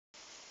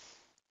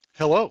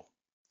Hello,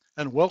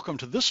 and welcome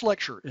to this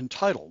lecture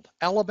entitled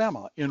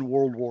Alabama in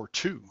World War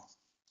II.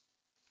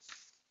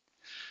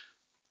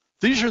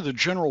 These are the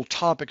general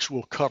topics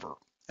we'll cover: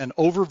 an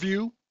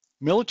overview,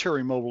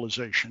 military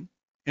mobilization,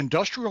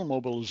 industrial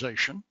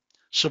mobilization,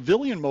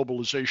 civilian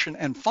mobilization,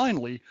 and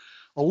finally,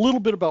 a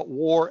little bit about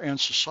war and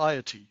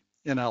society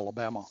in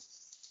Alabama.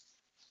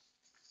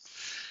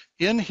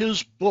 In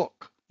his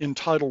book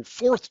entitled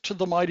Forth to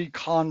the Mighty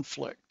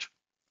Conflict,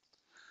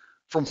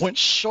 from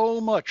whence so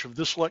much of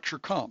this lecture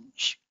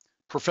comes,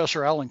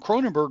 Professor Allen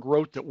Cronenberg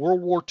wrote that World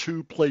War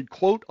II played,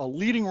 quote, a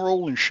leading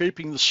role in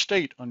shaping the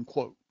state,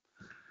 unquote.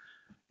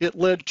 It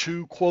led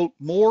to, quote,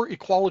 more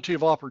equality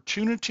of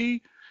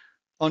opportunity,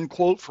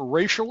 unquote, for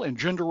racial and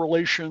gender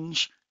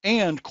relations,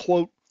 and,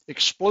 quote,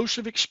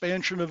 explosive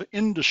expansion of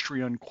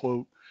industry,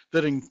 unquote,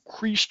 that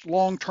increased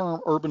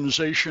long-term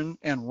urbanization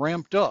and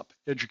ramped up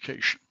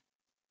education.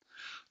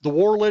 The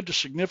war led to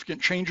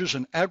significant changes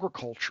in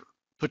agriculture.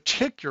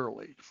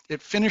 Particularly,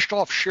 it finished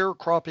off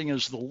sharecropping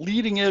as the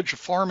leading edge of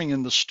farming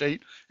in the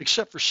state,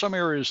 except for some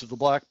areas of the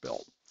Black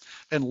Belt,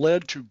 and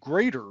led to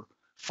greater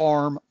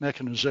farm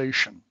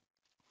mechanization.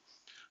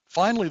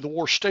 Finally, the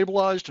war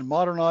stabilized and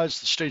modernized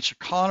the state's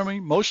economy,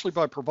 mostly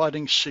by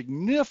providing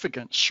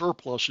significant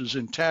surpluses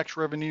in tax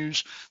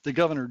revenues that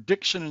Governor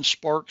Dixon and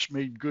Sparks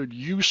made good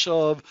use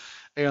of,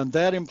 and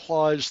that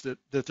implies that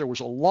there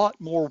was a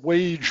lot more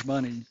wage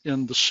money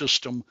in the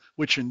system,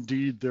 which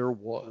indeed there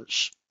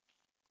was.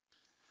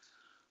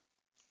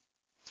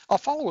 I'll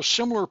follow a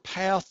similar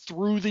path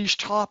through these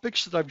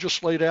topics that I've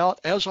just laid out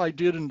as I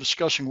did in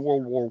discussing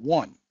World War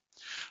I.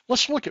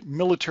 Let's look at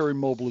military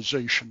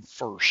mobilization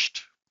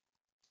first.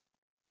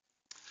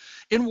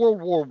 In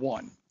World War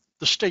I,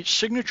 the state's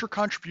signature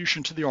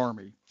contribution to the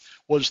Army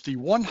was the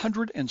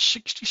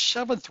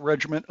 167th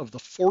Regiment of the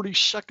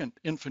 42nd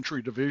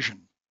Infantry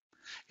Division.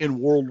 In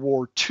World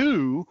War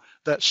II,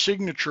 that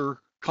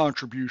signature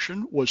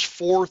contribution was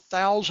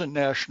 4,000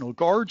 National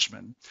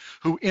Guardsmen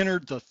who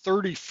entered the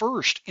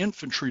 31st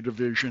Infantry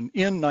Division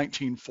in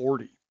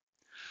 1940.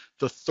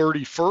 The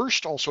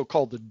 31st, also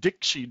called the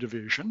Dixie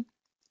Division,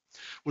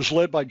 was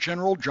led by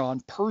General John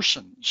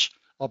Persons,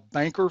 a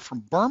banker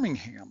from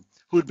Birmingham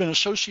who had been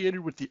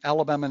associated with the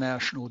Alabama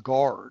National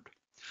Guard.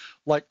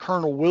 Like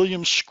Colonel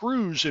William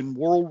Screws in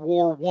World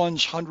War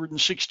I's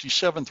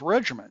 167th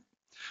Regiment,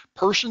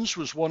 Persons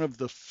was one of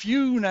the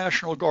few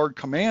National Guard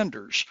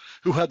commanders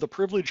who had the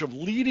privilege of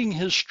leading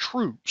his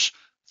troops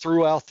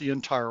throughout the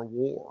entire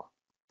war.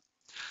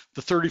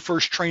 The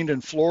 31st trained in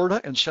Florida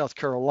and South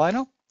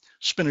Carolina,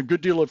 spent a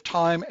good deal of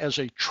time as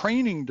a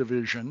training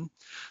division,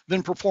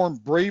 then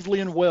performed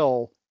bravely and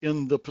well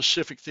in the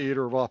Pacific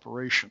Theater of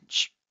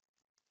Operations.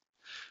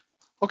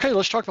 Okay,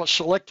 let's talk about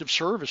selective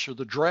service, or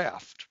the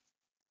draft.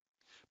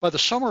 By the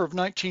summer of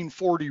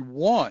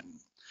 1941,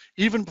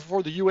 even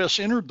before the U.S.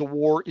 entered the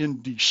war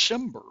in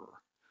December,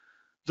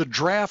 the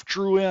draft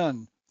drew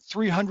in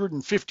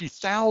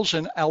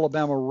 350,000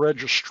 Alabama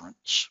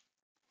registrants.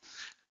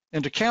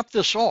 And to cap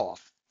this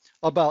off,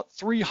 about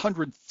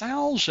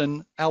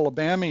 300,000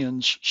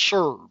 Alabamians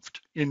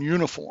served in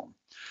uniform.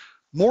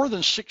 More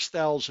than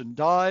 6,000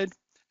 died,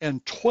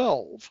 and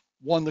 12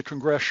 won the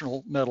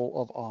Congressional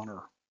Medal of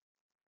Honor.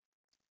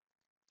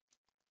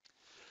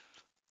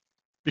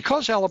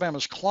 Because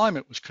Alabama's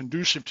climate was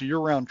conducive to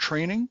year-round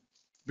training,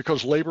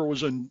 because labor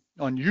was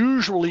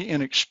unusually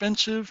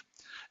inexpensive,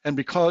 and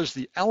because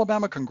the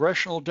Alabama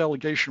congressional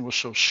delegation was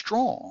so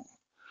strong,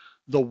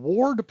 the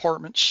War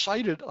Department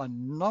cited a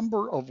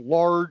number of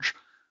large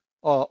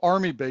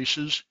Army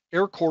bases,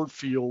 Air Corps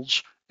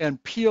fields,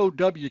 and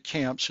POW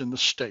camps in the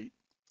state.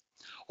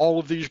 All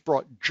of these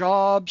brought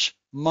jobs,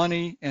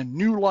 money, and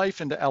new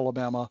life into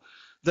Alabama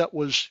that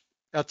was,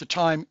 at the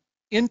time,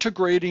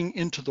 integrating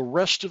into the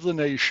rest of the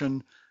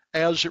nation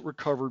as it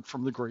recovered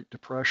from the Great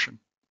Depression.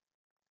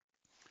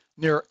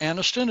 Near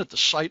Anniston, at the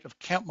site of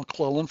Camp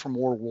McClellan from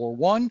World War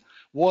I,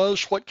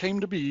 was what came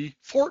to be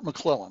Fort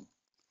McClellan.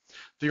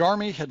 The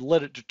Army had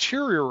let it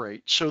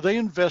deteriorate, so they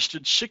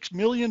invested $6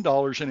 million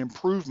in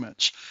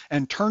improvements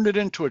and turned it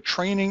into a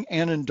training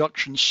and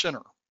induction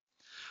center.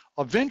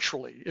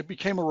 Eventually, it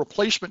became a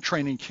replacement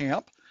training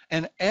camp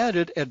and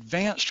added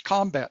advanced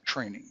combat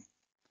training.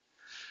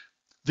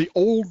 The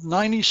old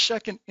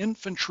 92nd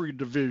Infantry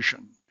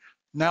Division,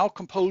 now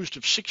composed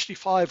of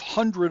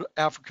 6,500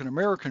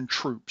 African-American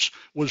troops,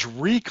 was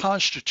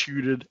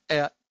reconstituted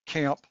at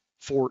Camp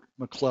Fort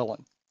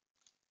McClellan.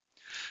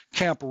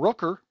 Camp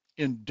Rooker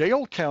in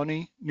Dale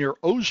County near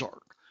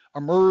Ozark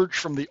emerged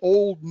from the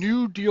old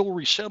New Deal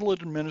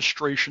Resettlement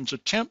Administration's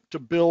attempt to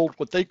build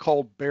what they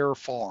called Bear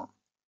Farm.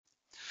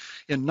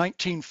 In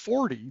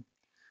 1940,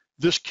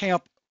 this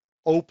camp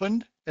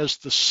opened as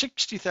the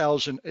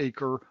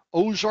 60,000-acre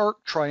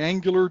Ozark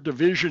Triangular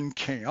Division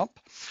Camp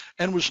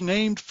and was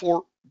named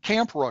for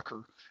Camp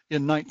Rooker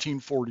in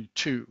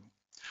 1942.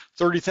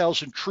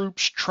 30,000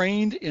 troops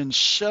trained in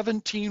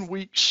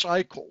 17-week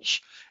cycles,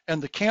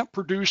 and the camp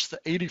produced the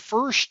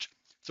 81st,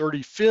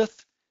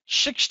 35th,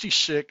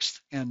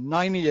 66th, and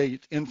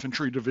 98th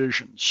Infantry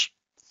Divisions.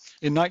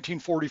 In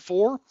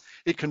 1944,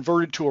 it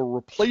converted to a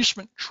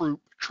replacement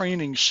troop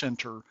training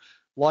center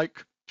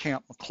like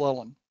Camp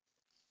McClellan.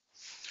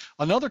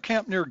 Another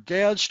camp near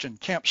Gadsden,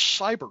 Camp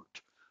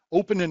Seibert,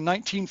 opened in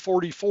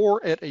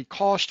 1944 at a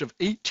cost of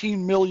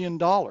 $18 million.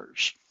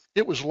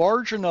 It was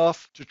large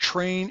enough to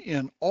train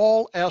in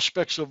all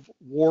aspects of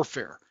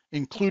warfare,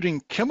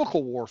 including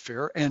chemical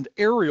warfare and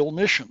aerial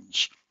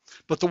missions.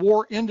 But the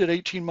war ended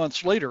 18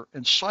 months later,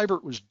 and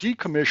Seibert was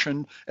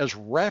decommissioned as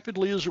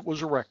rapidly as it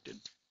was erected.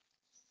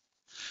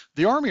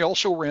 The Army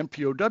also ran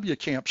POW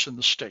camps in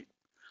the state.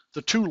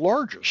 The two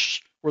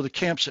largest were the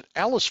camps at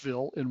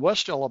Aliceville in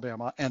West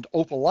Alabama and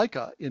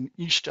Opelika in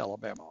East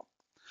Alabama.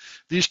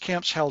 These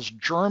camps housed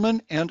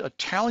German and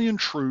Italian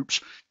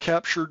troops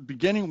captured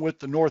beginning with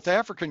the North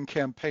African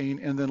campaign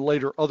and then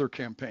later other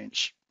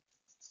campaigns.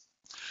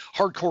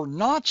 Hardcore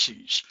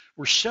Nazis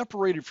were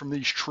separated from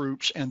these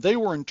troops and they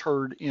were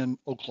interred in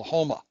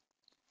Oklahoma.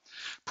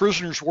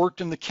 Prisoners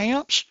worked in the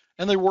camps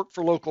and they worked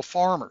for local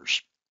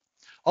farmers.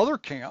 Other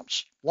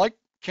camps, like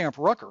Camp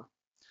Rucker,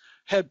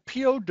 had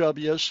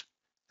POWs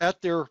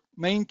at their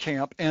main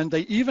camp, and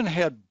they even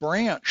had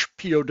branch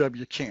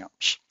POW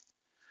camps.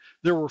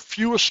 There were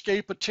few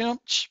escape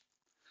attempts,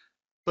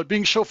 but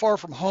being so far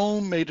from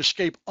home made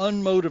escape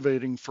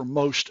unmotivating for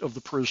most of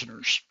the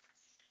prisoners.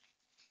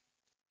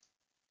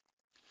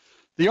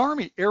 The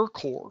Army Air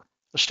Corps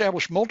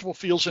established multiple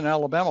fields in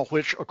Alabama,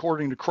 which,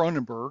 according to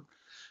Cronenberg,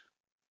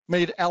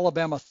 made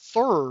Alabama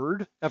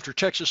third after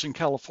Texas and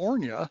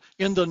California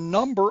in the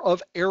number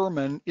of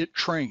airmen it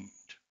trained.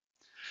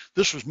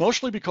 This was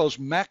mostly because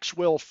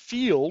Maxwell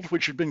Field,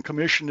 which had been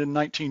commissioned in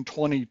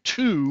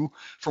 1922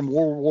 from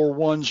World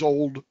War I's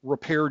old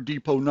Repair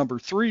Depot Number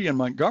 3 in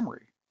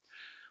Montgomery,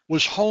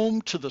 was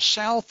home to the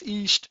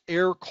Southeast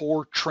Air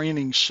Corps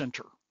Training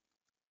Center.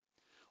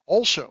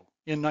 Also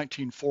in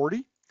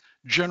 1940,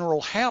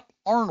 General Hap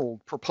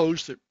Arnold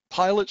proposed that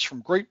pilots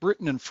from Great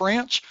Britain and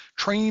France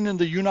train in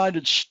the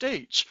United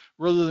States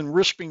rather than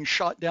risk being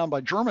shot down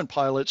by German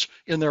pilots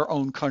in their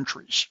own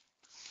countries.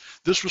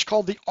 This was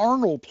called the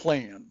Arnold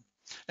Plan,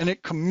 and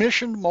it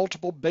commissioned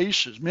multiple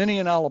bases, many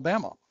in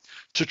Alabama,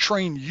 to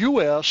train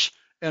U.S.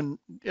 and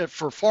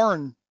for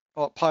foreign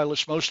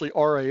pilots, mostly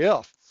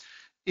RAF,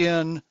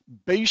 in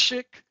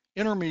basic,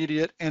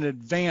 intermediate, and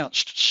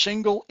advanced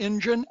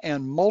single-engine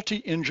and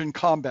multi-engine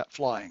combat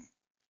flying.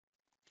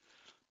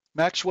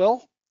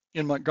 Maxwell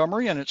in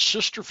Montgomery and its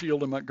sister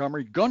field in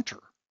Montgomery,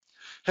 Gunter,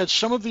 had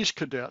some of these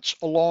cadets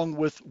along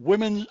with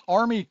Women's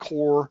Army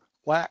Corps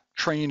WAC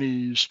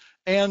trainees,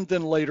 and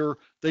then later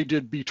they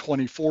did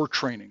B-24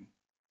 training.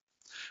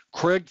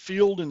 Craig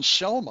Field in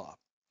Selma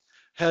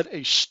had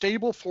a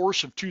stable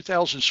force of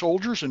 2,000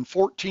 soldiers and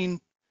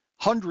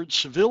 1,400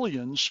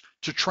 civilians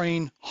to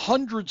train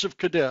hundreds of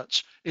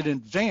cadets in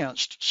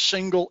advanced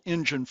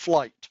single-engine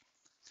flight,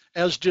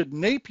 as did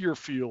Napier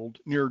Field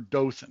near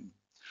Dothan.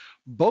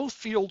 Both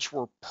fields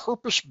were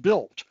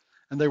purpose-built,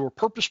 and they were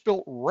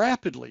purpose-built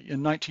rapidly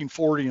in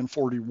 1940 and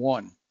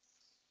 41.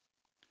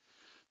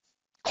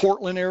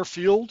 Cortland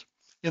Airfield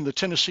in the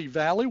Tennessee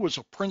Valley was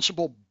a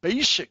principal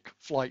basic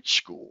flight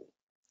school,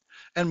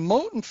 and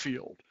Moton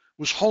Field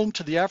was home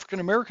to the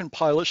African-American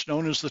pilots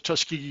known as the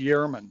Tuskegee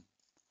Airmen.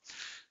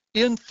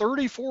 In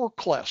 34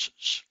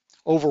 classes,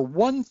 over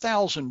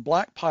 1,000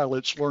 black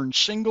pilots learned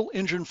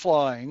single-engine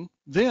flying,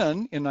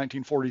 then, in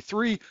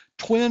 1943,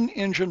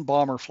 twin-engine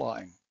bomber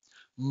flying.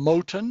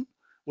 Moton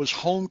was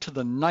home to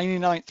the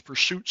 99th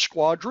Pursuit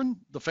Squadron,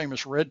 the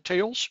famous Red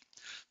Tails,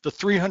 the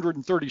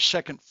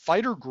 332nd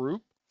Fighter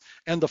Group,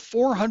 and the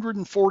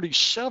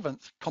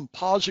 447th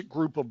Composite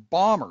Group of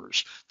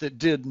Bombers that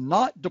did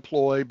not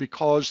deploy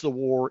because the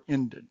war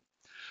ended.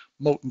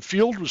 Moton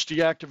Field was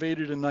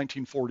deactivated in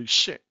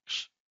 1946.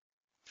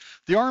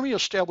 The Army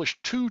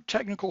established two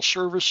technical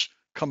service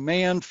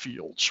command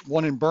fields,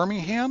 one in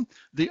Birmingham,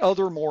 the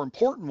other more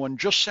important one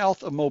just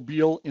south of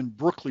Mobile in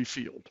Brookley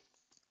Field.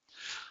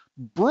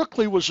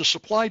 Brookley was a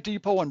supply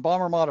depot and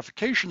bomber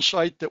modification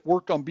site that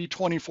worked on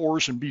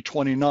B-24s and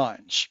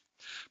B-29s.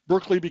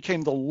 Brookley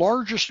became the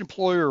largest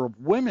employer of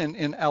women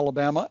in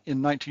Alabama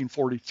in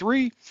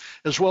 1943,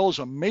 as well as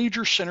a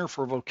major center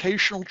for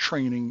vocational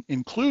training,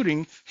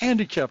 including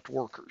handicapped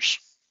workers.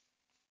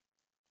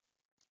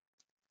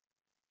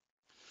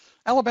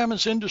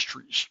 Alabama's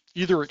industries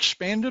either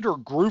expanded or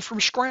grew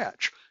from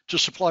scratch to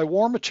supply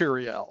war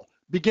materiel,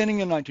 beginning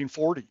in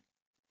 1940.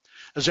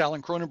 As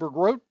Allen Cronenberg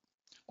wrote,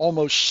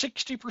 almost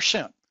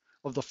 60%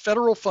 of the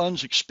federal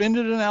funds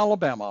expended in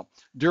Alabama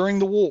during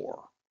the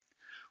war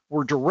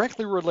were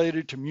directly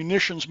related to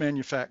munitions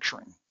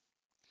manufacturing.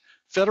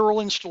 Federal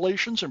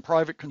installations and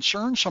private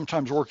concerns,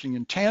 sometimes working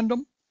in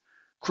tandem,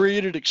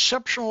 created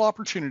exceptional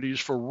opportunities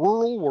for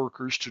rural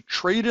workers to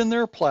trade in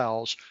their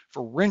plows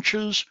for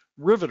wrenches,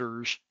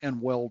 riveters,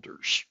 and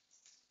welders.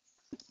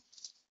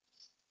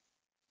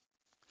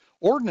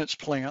 Ordnance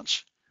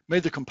plants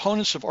made the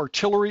components of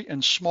artillery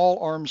and small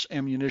arms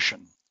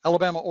ammunition.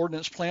 Alabama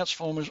ordnance plants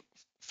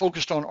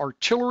focused on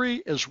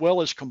artillery as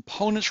well as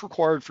components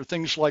required for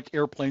things like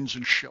airplanes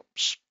and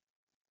ships.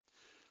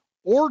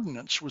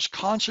 Ordnance was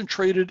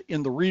concentrated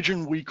in the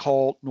region we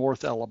call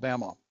North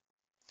Alabama.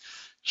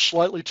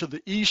 Slightly to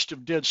the east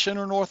of dead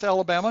center North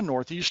Alabama,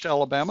 northeast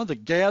Alabama, the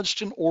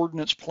Gadsden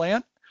Ordnance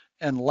Plant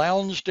and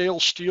Lounsdale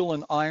Steel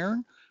and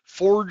Iron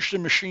forged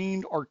and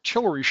machined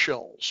artillery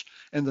shells,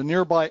 and the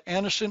nearby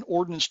Anniston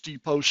Ordnance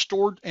Depot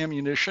stored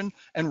ammunition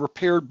and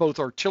repaired both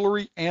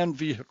artillery and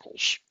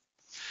vehicles.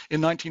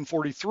 In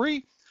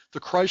 1943, the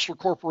Chrysler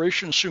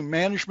Corporation assumed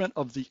management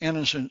of the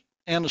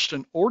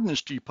Anniston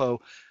Ordnance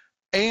Depot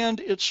and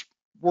its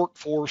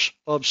workforce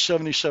of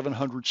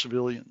 7,700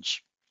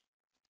 civilians.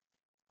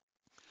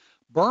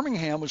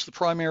 Birmingham was the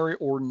primary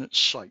ordnance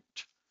site.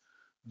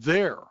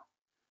 There,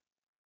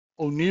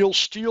 O'Neill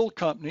Steel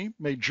Company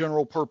made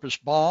general purpose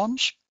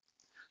bombs.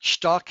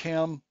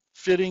 Stockham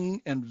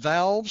Fitting and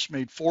Valves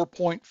made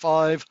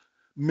 4.5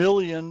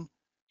 million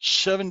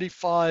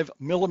 75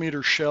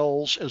 millimeter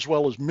shells, as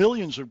well as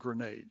millions of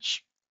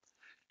grenades.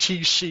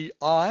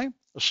 TCI,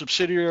 a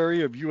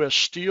subsidiary of U.S.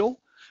 Steel,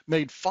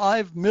 made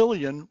 5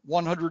 million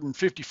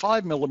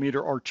 155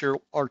 millimeter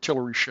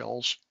artillery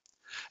shells,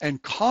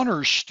 and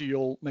Connors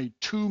Steel made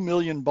 2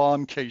 million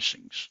bomb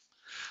casings.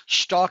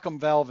 Stockham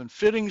Valve and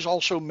Fittings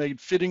also made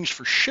fittings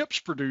for ships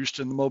produced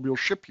in the Mobile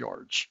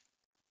shipyards.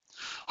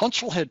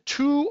 Huntsville had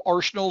 2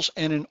 arsenals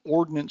and an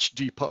ordnance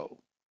depot.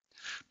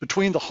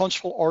 Between the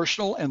Huntsville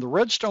Arsenal and the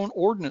Redstone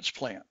Ordnance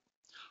Plant,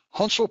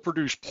 Huntsville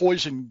produced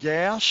poison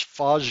gas,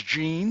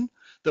 phosgene,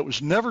 that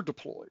was never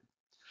deployed,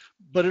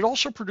 but it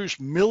also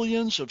produced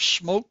millions of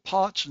smoke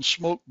pots and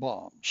smoke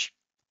bombs.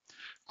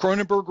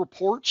 Cronenberg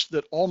reports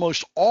that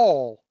almost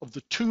all of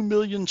the 2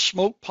 million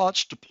smoke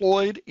pots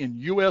deployed in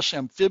U.S.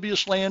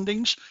 amphibious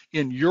landings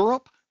in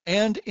Europe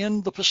and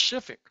in the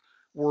Pacific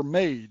were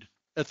made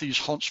at these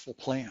Huntsville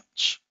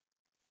plants.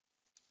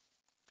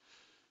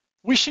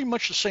 We see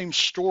much the same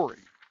story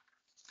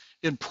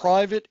in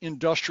private,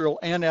 industrial,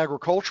 and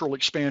agricultural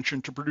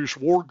expansion to produce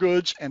war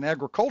goods and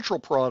agricultural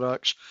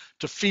products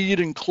to feed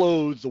and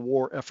clothe the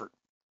war effort.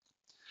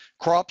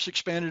 Crops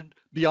expanded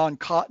beyond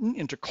cotton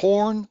into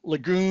corn,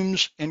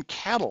 legumes, and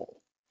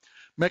cattle.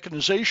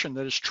 Mechanization,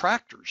 that is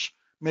tractors,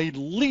 made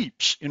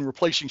leaps in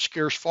replacing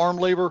scarce farm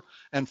labor,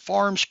 and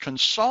farms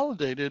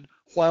consolidated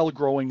while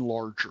growing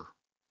larger.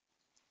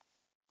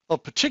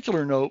 Of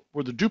particular note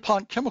were the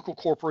DuPont Chemical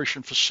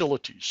Corporation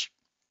facilities,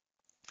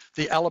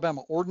 the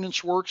Alabama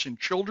Ordnance Works in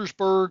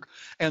Childersburg,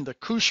 and the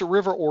Coosa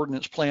River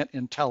Ordnance Plant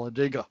in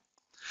Talladega.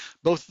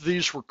 Both of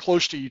these were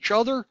close to each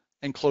other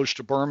and close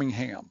to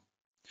Birmingham.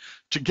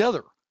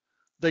 Together,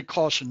 they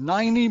cost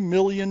 $90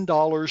 million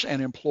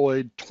and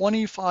employed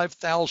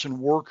 25,000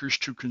 workers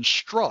to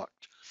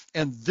construct,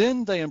 and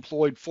then they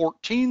employed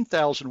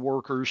 14,000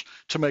 workers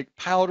to make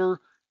powder,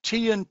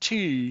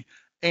 TNT,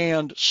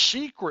 and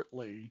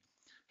secretly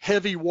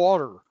heavy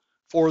water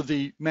for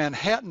the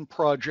Manhattan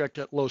Project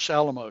at Los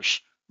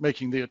Alamos,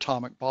 making the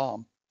atomic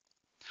bomb.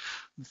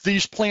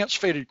 These plants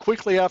faded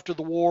quickly after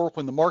the war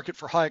when the market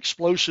for high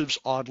explosives,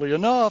 oddly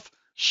enough,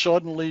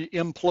 suddenly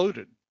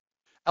imploded.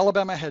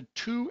 Alabama had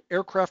 2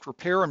 aircraft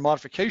repair and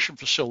modification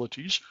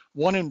facilities,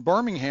 one in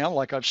Birmingham,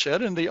 like I've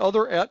said, and the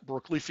other at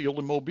Brookley Field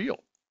in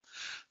Mobile.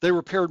 They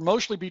repaired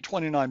mostly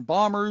B-29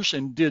 bombers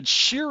and did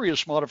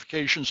serious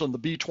modifications on the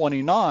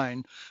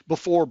B-29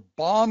 before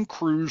bomb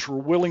crews were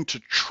willing to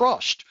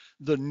trust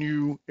the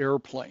new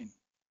airplane.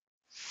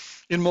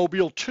 In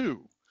Mobile,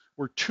 too,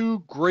 were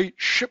 2 great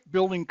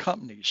shipbuilding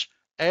companies,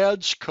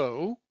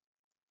 ADSCO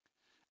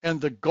and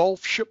the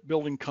Gulf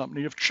Shipbuilding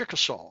Company of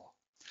Chickasaw.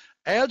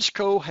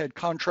 ADSCO had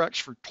contracts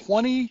for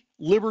 20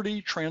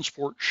 Liberty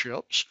transport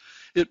ships,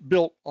 it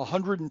built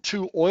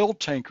 102 oil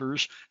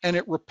tankers, and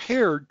it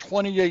repaired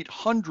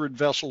 2,800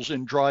 vessels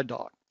in dry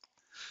dock.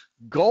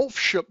 Gulf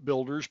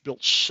Shipbuilders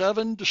built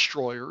 7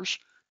 destroyers,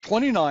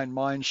 29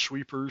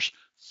 minesweepers,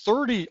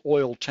 30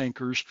 oil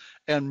tankers,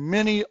 and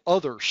many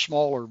other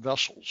smaller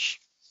vessels.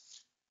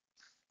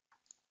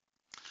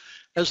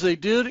 As they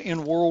did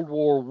in World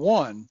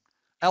War I,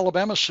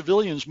 Alabama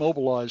civilians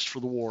mobilized for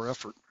the war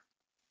effort.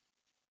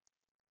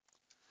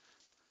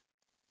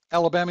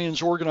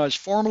 Alabamians organized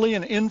formally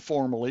and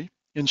informally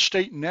in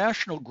state and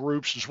national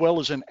groups, as well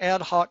as in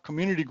ad hoc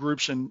community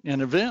groups and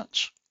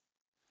events.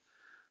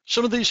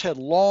 Some of these had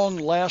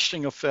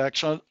long-lasting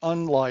effects,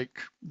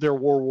 unlike their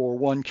World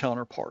War I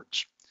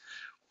counterparts.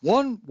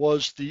 One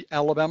was the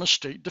Alabama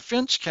State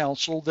Defense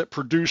Council that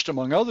produced,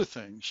 among other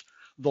things,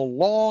 the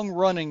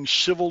long-running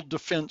Civil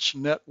Defense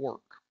Network.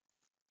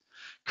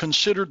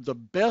 Considered the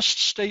best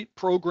state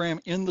program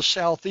in the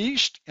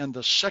Southeast and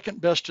the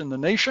second best in the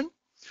nation,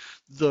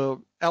 the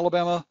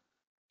Alabama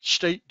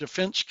State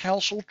Defense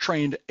Council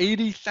trained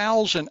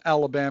 80,000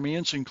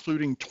 Alabamians,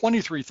 including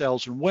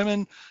 23,000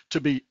 women,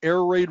 to be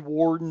air raid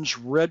wardens,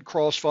 Red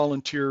Cross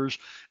volunteers,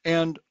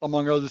 and,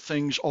 among other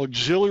things,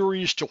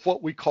 auxiliaries to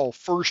what we call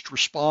first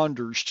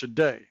responders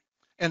today.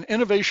 An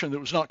innovation that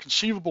was not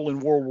conceivable in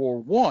World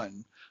War I,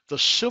 the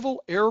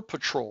Civil Air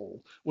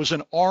Patrol was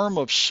an arm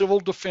of civil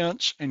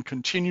defense and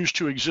continues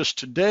to exist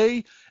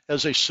today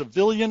as a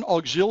civilian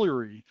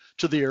auxiliary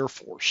to the Air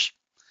Force.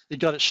 It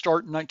got its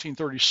start in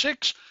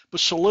 1936, but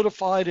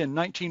solidified in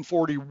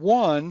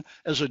 1941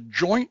 as a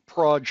joint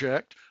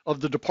project of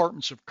the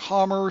Departments of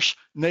Commerce,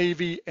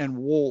 Navy, and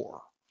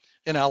War.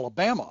 In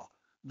Alabama,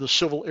 the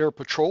Civil Air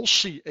Patrol,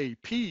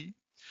 CAP,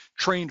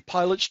 trained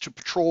pilots to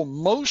patrol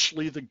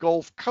mostly the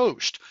Gulf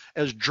Coast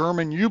as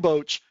German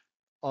U-boats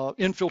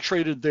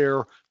infiltrated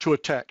there to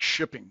attack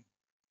shipping.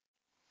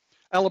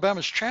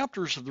 Alabama's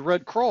chapters of the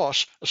Red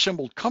Cross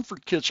assembled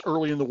comfort kits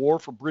early in the war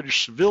for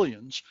British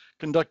civilians,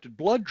 conducted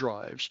blood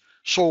drives,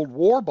 sold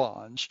war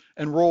bonds,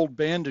 and rolled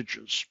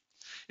bandages.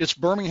 Its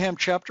Birmingham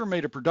chapter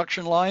made a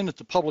production line at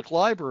the public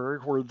library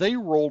where they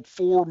rolled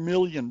 4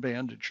 million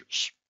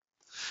bandages.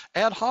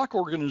 Ad hoc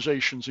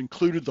organizations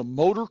included the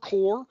Motor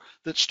Corps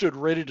that stood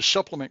ready to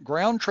supplement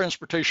ground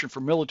transportation for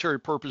military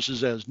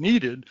purposes as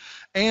needed,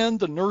 and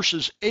the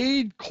Nurses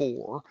Aid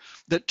Corps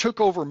that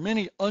took over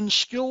many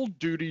unskilled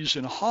duties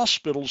in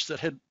hospitals that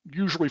had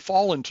usually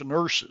fallen to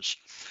nurses.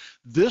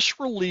 This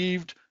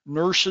relieved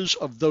nurses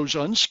of those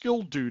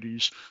unskilled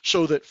duties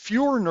so that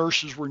fewer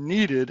nurses were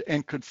needed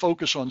and could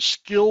focus on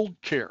skilled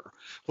care.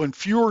 When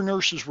fewer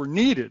nurses were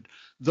needed,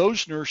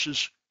 those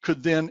nurses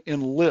could then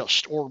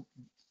enlist, or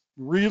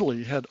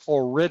really had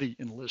already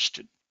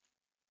enlisted.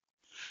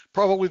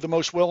 Probably the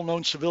most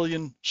well-known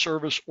civilian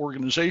service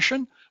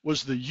organization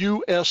was the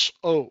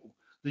USO,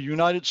 the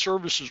United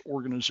Services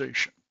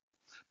Organization.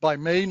 By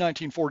May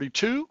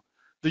 1942,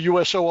 the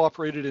USO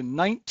operated in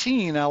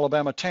 19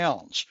 Alabama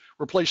towns,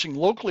 replacing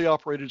locally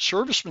operated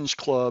servicemen's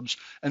clubs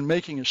and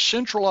making a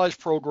centralized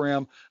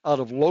program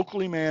out of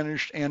locally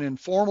managed and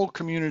informal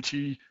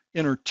community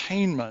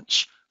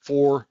entertainments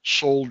for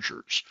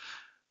soldiers.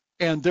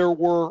 And there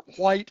were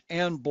white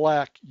and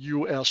black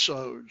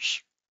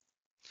USOs.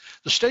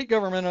 The state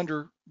government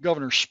under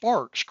Governor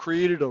Sparks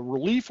created a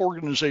relief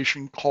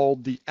organization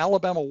called the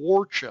Alabama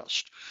War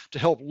Chest to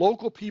help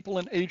local people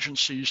and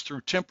agencies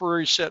through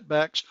temporary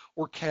setbacks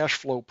or cash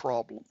flow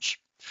problems.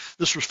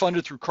 This was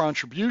funded through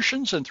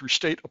contributions and through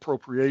state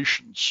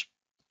appropriations.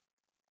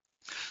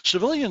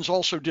 Civilians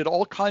also did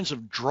all kinds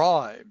of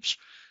drives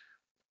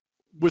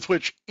with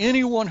which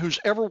anyone who's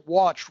ever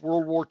watched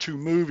World War II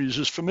movies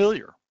is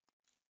familiar.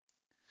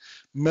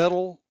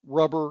 Metal,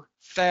 rubber,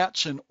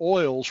 fats, and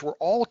oils were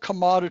all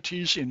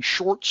commodities in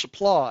short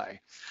supply,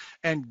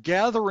 and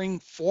gathering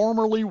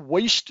formerly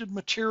wasted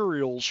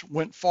materials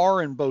went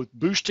far in both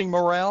boosting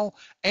morale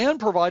and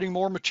providing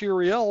more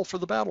materiel for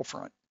the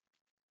battlefront.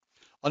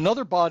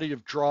 Another body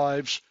of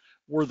drives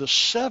were the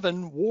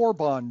 7 war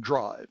bond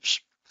drives.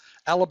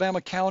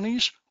 Alabama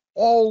counties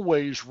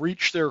always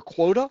reached their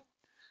quota,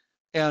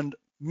 and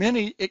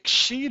many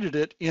exceeded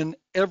it in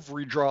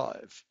every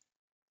drive.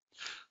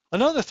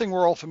 Another thing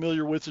we're all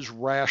familiar with is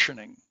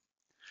rationing.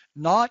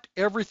 Not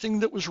everything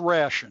that was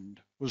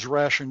rationed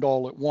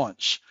all at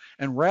once,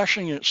 and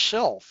rationing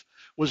itself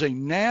was a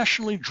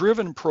nationally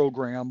driven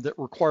program that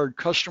required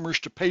customers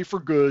to pay for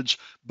goods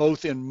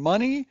both in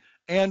money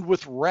and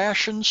with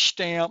ration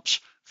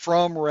stamps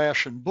from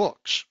ration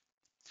books.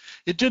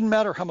 It didn't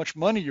matter how much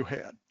money you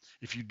had.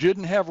 If you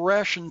didn't have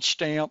ration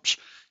stamps,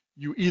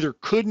 you either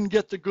couldn't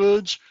get the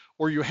goods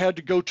or you had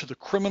to go to the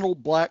criminal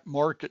black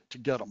market to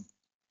get them.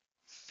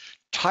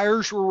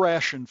 Tires were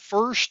rationed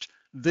first,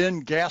 then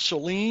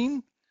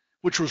gasoline,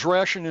 which was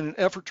rationed in an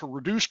effort to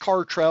reduce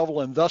car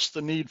travel and thus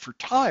the need for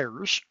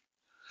tires,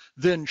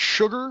 then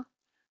sugar,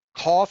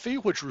 coffee,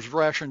 which was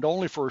rationed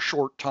only for a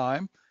short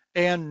time,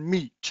 and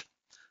meat.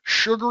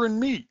 Sugar and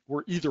meat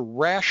were either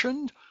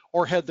rationed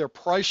or had their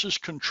prices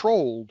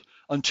controlled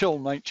until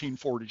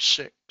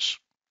 1946.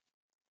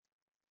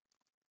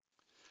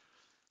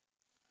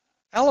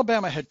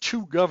 Alabama had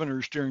 2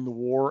 governors during the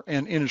war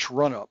and in its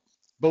run-up.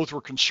 Both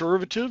were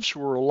conservatives who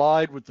were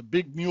allied with the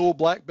Big Mule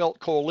Black Belt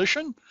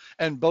Coalition,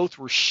 and both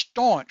were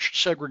staunch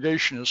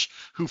segregationists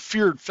who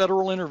feared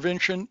federal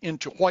intervention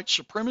into white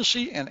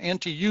supremacy and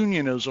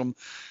anti-unionism,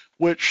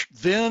 which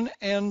then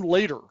and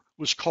later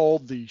was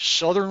called the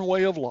Southern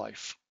Way of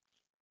Life.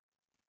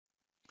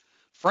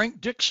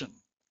 Frank Dixon,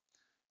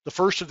 the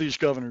first of these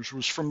governors,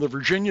 was from the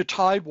Virginia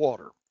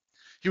Tidewater.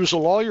 He was a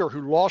lawyer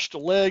who lost a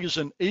leg as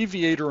an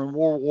aviator in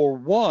World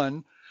War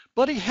I,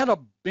 but he had a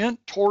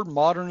bent toward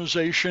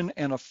modernization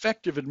and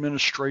effective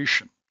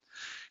administration.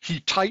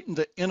 He tightened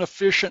the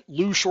inefficient,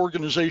 loose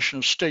organization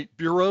of state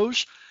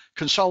bureaus,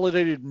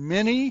 consolidated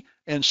many,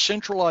 and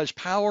centralized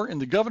power in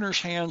the governor's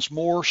hands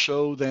more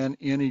so than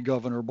any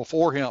governor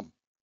before him.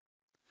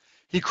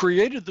 He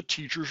created the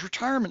teachers'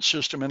 retirement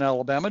system in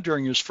Alabama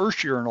during his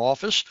first year in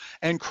office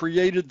and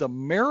created the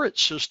merit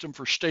system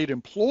for state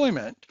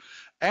employment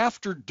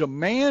after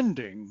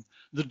demanding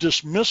the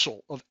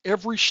dismissal of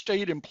every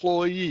state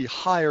employee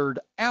hired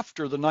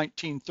after the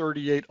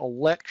 1938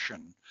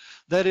 election.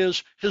 That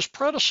is, his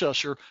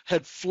predecessor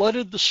had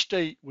flooded the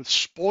state with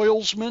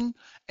spoilsmen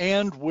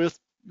and with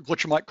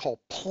what you might call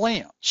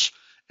plants.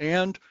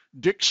 And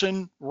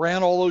Dixon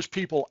ran all those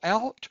people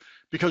out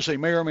because they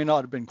may or may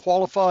not have been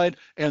qualified,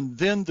 and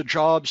then the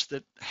jobs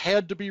that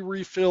had to be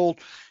refilled,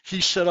 he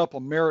set up a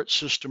merit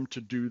system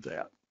to do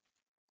that.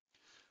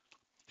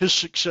 His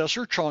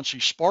successor, Chauncey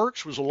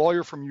Sparks, was a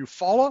lawyer from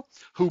Eufaula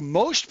who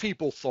most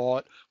people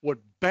thought would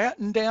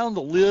batten down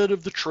the lid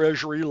of the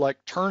Treasury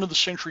like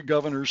turn-of-the-century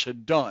governors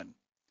had done.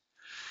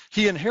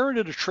 He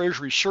inherited a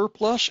treasury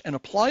surplus and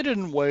applied it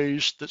in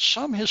ways that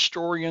some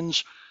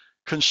historians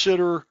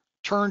consider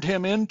turned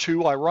him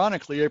into,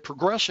 ironically, a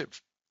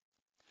progressive.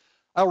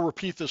 I'll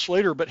repeat this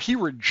later, but he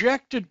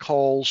rejected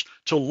calls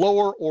to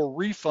lower or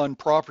refund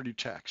property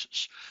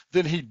taxes.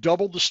 Then he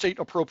doubled the state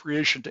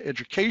appropriation to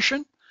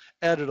education,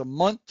 added a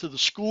month to the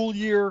school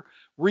year,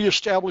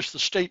 reestablished the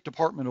State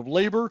Department of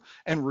Labor,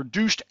 and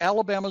reduced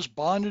Alabama's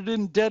bonded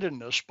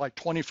indebtedness by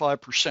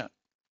 25%.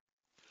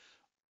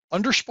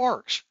 Under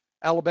Sparks,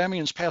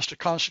 Alabamians passed a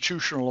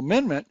constitutional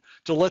amendment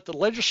to let the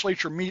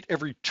legislature meet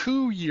every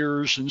 2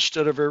 years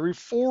instead of every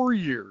 4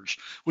 years,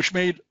 which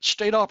made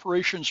state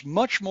operations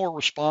much more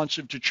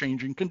responsive to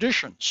changing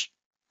conditions.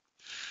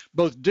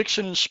 Both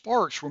Dixon and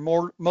Sparks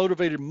were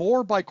motivated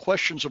more by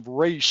questions of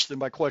race than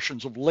by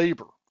questions of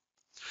labor.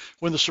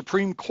 When the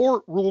Supreme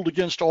Court ruled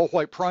against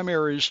all-white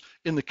primaries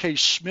in the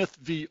case Smith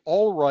v.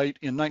 Allwright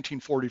in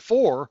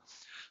 1944,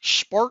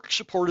 Sparks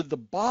supported the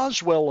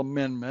Boswell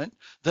Amendment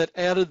that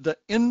added the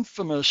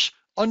infamous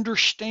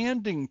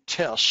understanding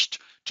test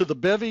to the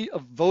bevy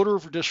of voter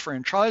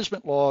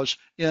disfranchisement laws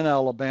in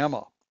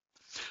Alabama.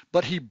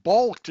 But he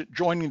balked at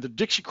joining the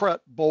Dixiecrat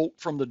bolt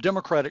from the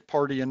Democratic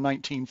Party in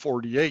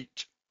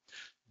 1948.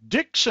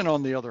 Dixon,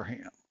 on the other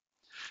hand,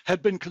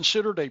 had been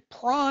considered a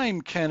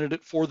prime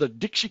candidate for the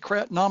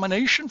Dixiecrat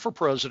nomination for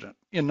president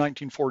in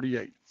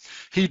 1948.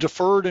 He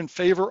deferred in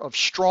favor of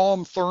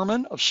Strom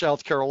Thurmond of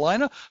South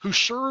Carolina, who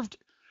served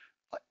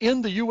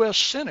in the U.S.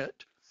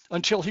 Senate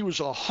until he was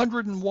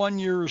 101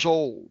 years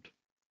old.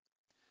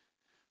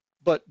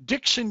 But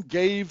Dixon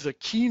gave the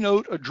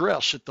keynote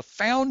address at the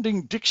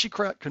founding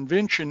Dixiecrat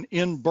convention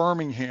in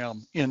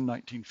Birmingham in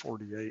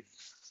 1948.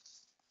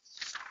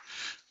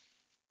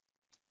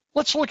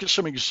 Let's look at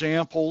some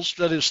examples,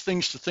 that is,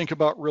 things to think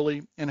about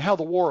really, and how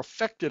the war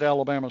affected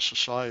Alabama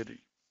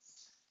society.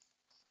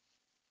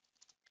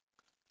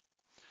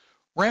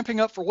 Ramping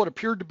up for what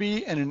appeared to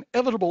be an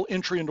inevitable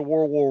entry into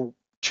World War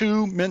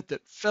II meant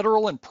that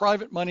federal and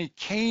private money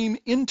came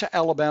into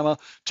Alabama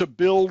to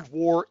build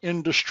war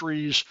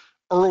industries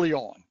early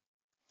on.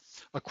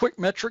 A quick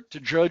metric to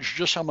judge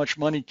just how much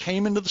money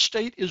came into the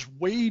state is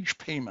wage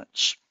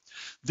payments.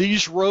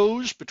 These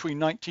rose between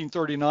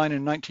 1939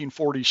 and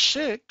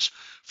 1946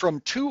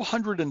 from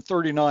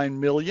 $239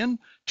 million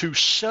to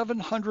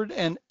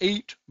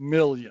 $708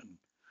 million.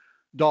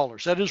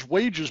 That is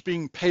wages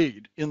being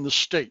paid in the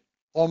state,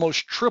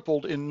 almost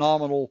tripled in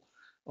nominal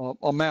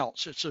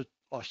amounts. It's a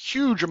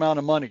huge amount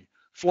of money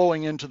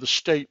flowing into the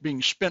state,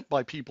 being spent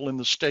by people in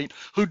the state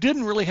who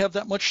didn't really have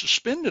that much to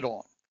spend it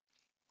on.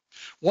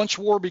 Once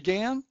war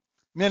began,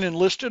 men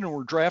enlisted and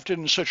were drafted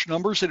in such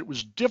numbers that it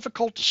was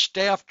difficult to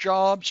staff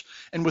jobs,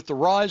 and with the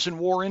rise in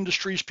war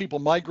industries, people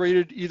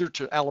migrated either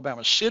to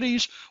Alabama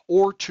cities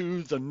or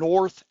to the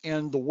north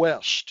and the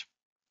west.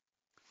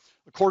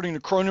 According to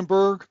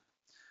Cronenberg,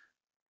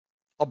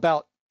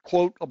 about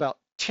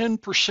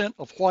 10%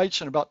 of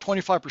whites and about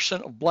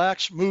 25% of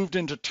blacks moved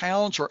into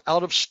towns or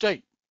out of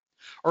state.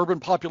 Urban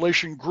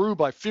population grew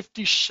by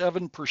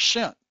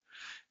 57%.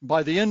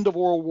 By the end of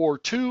World War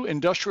II,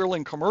 industrial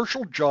and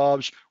commercial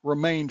jobs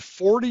remained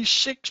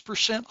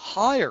 46%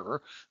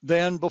 higher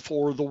than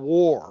before the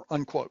war,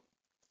 unquote.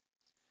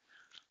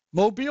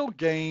 Mobile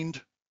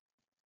gained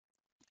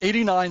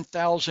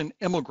 89,000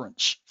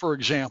 immigrants, for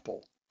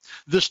example.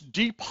 This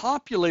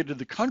depopulated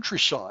the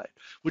countryside,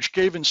 which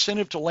gave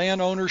incentive to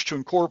landowners to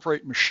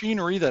incorporate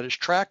machinery, that is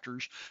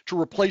tractors, to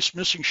replace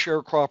missing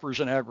sharecroppers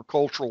and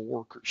agricultural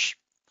workers.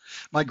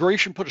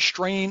 Migration put a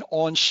strain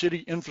on city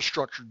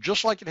infrastructure,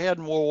 just like it had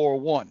in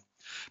World War I,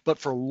 but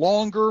for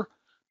longer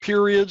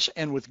periods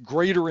and with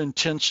greater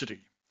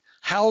intensity.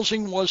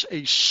 Housing was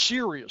a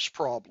serious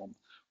problem.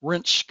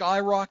 Rents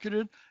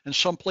skyrocketed, and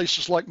some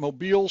places like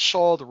Mobile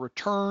saw the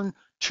return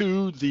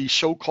to the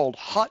so-called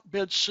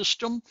hotbed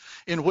system,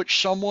 in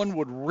which someone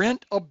would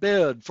rent a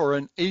bed for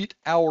an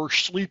 8-hour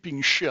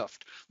sleeping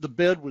shift. The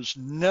bed was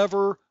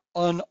never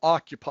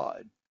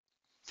unoccupied.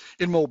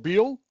 In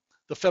Mobile,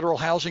 the Federal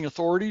Housing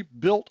Authority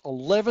built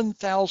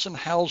 11,000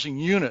 housing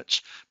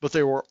units, but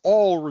they were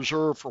all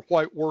reserved for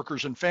white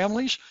workers and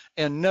families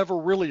and never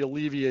really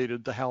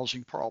alleviated the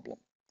housing problem.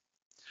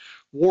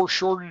 War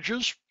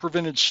shortages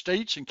prevented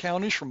states and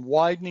counties from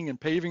widening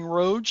and paving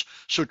roads,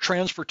 so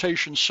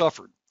transportation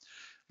suffered.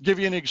 I'll give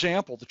you an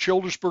example. The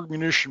Childersburg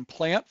munition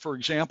plant, for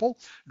example,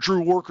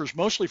 drew workers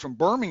mostly from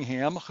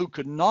Birmingham who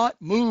could not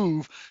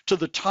move to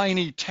the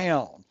tiny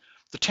town.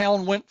 The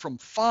town went from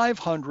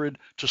 500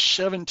 to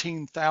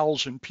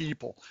 17,000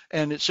 people,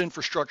 and its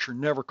infrastructure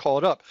never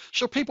caught up.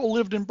 So people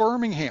lived in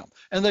Birmingham,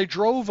 and they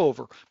drove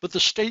over, but the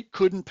state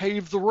couldn't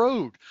pave the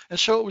road. And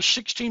so it was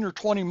 16 or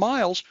 20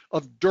 miles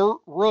of dirt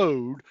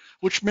road,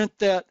 which meant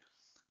that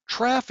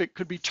traffic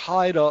could be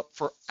tied up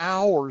for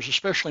hours,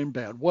 especially in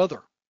bad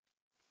weather.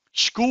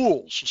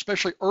 Schools,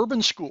 especially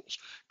urban schools,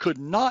 could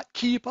not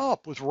keep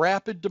up with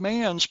rapid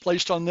demands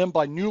placed on them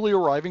by newly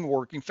arriving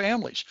working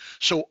families.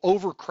 So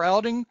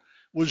overcrowding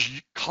was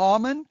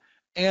common,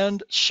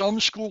 and some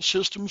school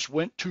systems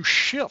went to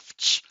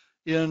shifts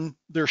in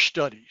their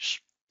studies.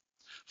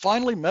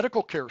 Finally,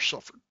 medical care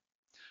suffered.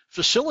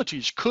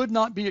 facilities could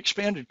not be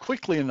expanded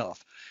quickly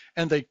enough,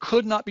 and they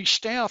could not be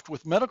staffed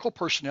with medical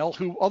personnel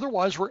who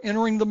otherwise were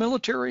entering the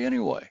military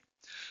anyway.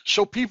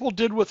 So people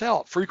did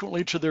without,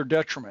 frequently to their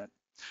detriment.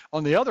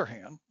 On the other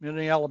hand,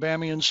 many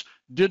Alabamians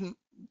didn't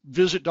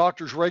visit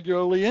doctors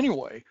regularly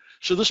anyway,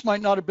 so this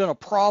might not have been a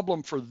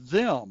problem for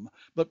them,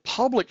 but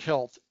public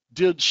health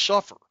did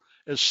suffer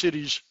as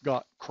cities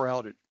got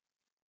crowded.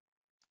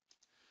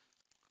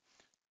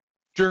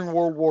 During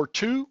World War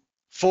II,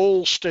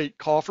 full state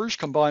coffers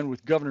combined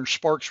with Governor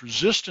Sparks'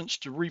 resistance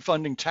to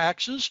refunding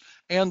taxes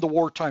and the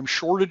wartime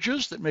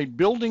shortages that made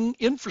building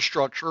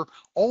infrastructure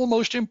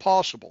almost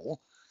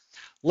impossible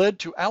led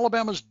to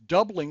Alabama's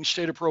doubling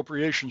state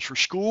appropriations for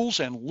schools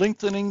and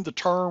lengthening the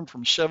term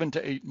from 7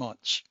 to 8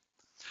 months.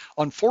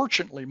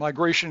 Unfortunately,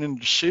 migration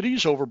into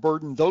cities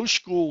overburdened those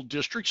school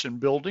districts and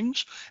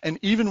buildings, and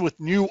even with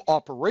new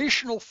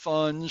operational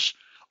funds,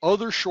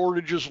 other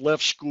shortages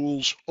left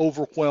schools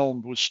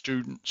overwhelmed with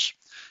students.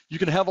 You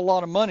can have a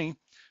lot of money,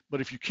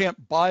 but if you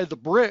can't buy the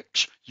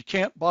bricks, you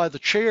can't buy the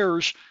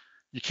chairs,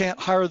 you can't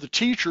hire the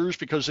teachers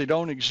because they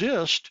don't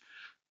exist,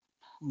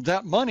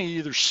 that money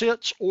either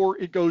sits or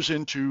it goes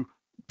into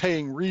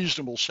paying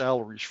reasonable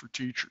salaries for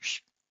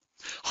teachers.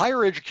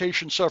 Higher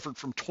education suffered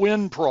from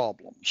twin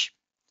problems,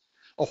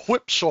 a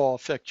whipsaw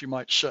effect, you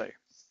might say.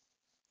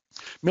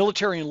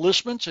 Military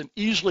enlistments and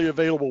easily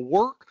available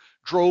work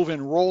drove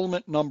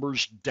enrollment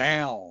numbers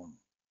down.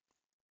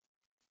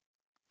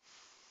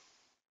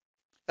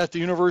 At the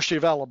University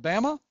of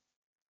Alabama,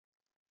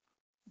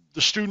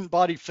 the student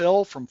body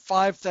fell from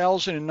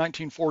 5,000 in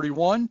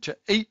 1941 to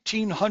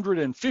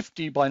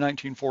 1,850 by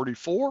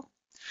 1944.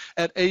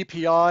 At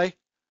API,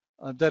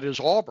 that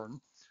is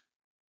Auburn,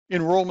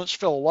 enrollments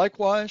fell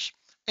likewise.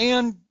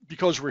 And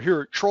because we're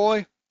here at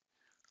Troy,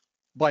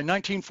 by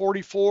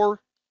 1944,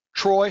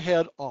 Troy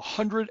had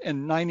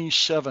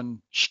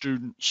 197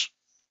 students.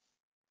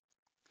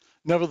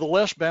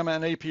 Nevertheless, Bama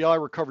and API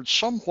recovered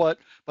somewhat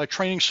by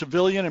training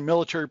civilian and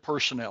military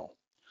personnel.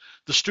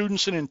 The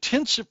students in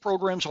intensive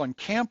programs on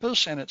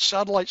campus and at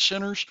satellite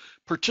centers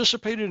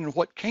participated in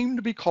what came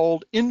to be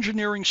called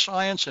Engineering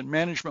Science and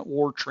Management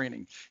War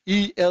Training,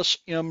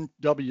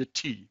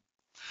 ESMWT.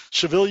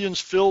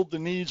 Civilians filled the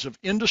needs of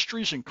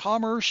industries and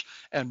commerce,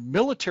 and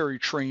military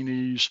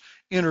trainees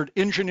entered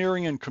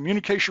engineering and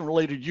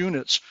communication-related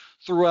units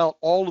throughout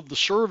all of the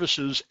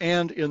services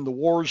and in the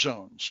war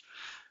zones.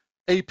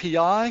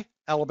 API,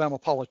 Alabama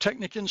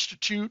Polytechnic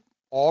Institute,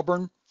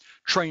 Auburn,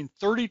 trained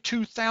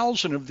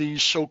 32,000 of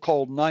these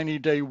so-called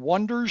 90-day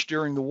wonders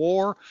during the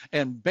war,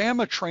 and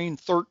Bama trained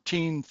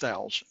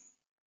 13,000.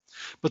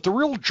 But the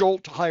real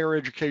jolt to higher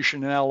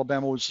education in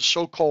Alabama was the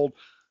so-called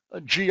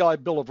GI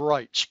Bill of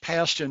Rights,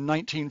 passed in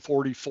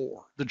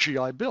 1944, the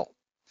GI Bill.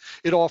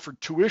 It offered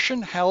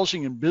tuition,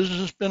 housing, and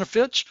business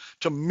benefits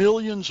to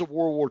millions of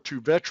World War II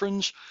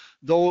veterans,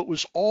 though it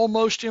was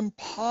almost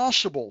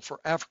impossible for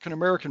African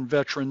American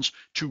veterans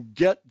to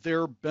get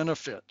their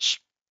benefits.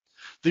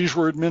 These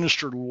were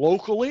administered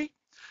locally,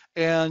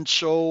 and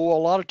so a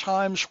lot of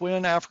times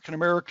when African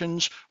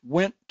Americans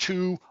went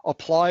to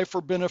apply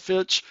for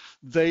benefits,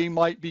 they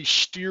might be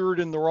steered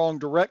in the wrong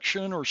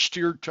direction or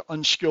steered to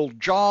unskilled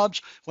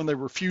jobs. When they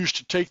refused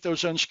to take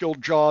those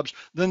unskilled jobs,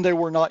 then they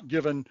were not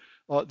given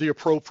the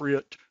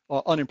appropriate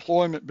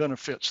unemployment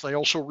benefits. They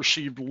also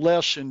received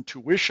less in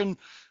tuition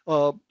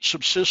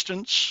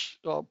subsistence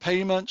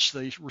payments.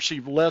 They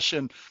received less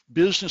in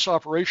business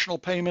operational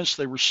payments.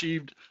 They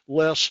received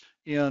less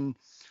in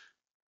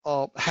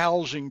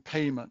housing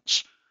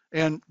payments,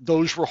 and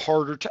those were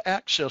harder to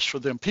access for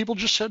them. People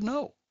just said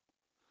no.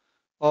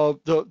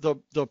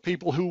 The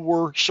people who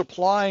were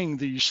supplying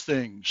these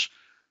things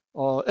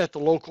at the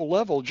local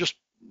level just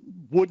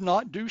would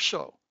not do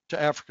so to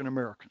African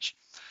Americans.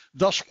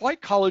 Thus,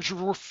 white colleges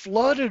were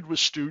flooded with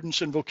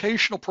students and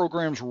vocational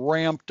programs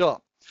ramped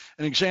up.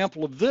 An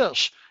example of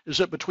this is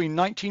that between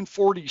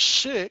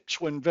 1946,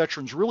 when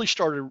veterans really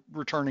started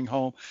returning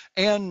home,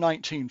 and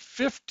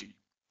 1950,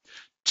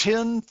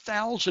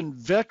 10,000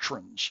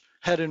 veterans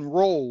had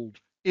enrolled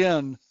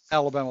in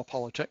Alabama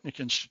Polytechnic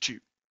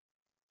Institute.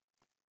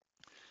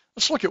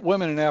 Let's look at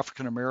women and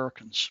African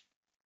Americans.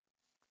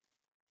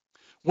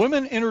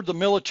 Women entered the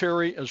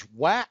military as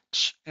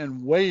WACs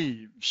and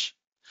waves,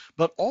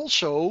 but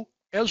also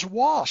as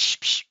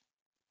WASPs.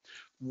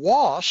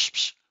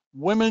 WASPs,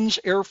 Women's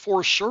Air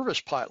Force Service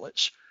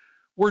Pilots,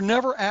 were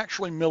never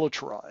actually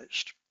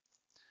militarized.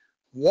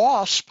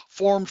 WASP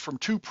formed from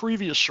two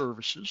previous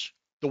services,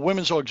 the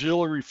Women's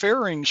Auxiliary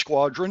Ferrying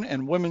Squadron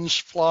and Women's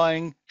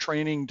Flying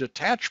Training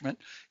Detachment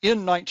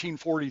in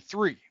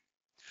 1943.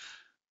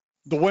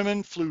 The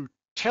women flew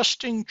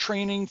testing,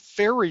 training,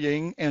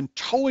 ferrying, and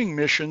towing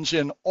missions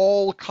in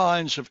all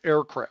kinds of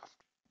aircraft.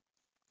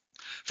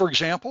 For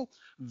example,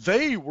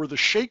 they were the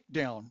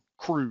shakedown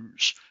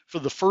crews for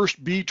the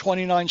first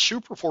B-29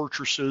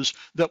 Superfortresses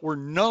that were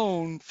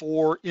known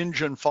for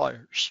engine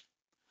fires.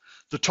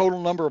 The total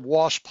number of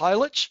WASP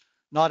pilots,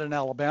 not in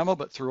Alabama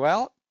but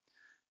throughout,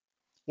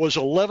 was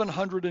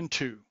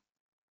 1,102.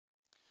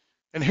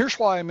 And here's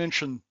why I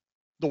mention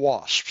the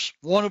WASPs.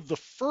 One of the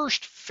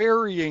first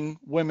ferrying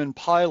women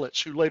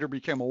pilots who later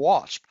became a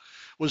WASP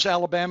was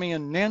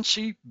Alabamian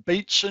Nancy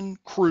Bateson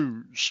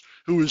Cruz,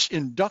 who was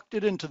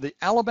inducted into the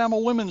Alabama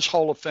Women's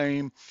Hall of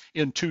Fame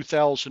in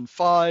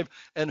 2005,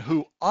 and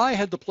who I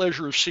had the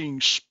pleasure of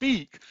seeing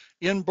speak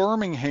in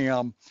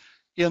Birmingham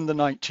in the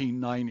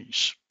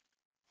 1990s.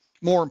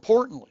 More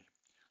importantly,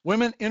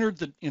 women entered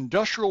the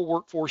industrial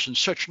workforce in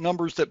such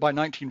numbers that by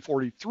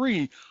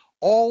 1943,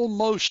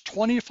 almost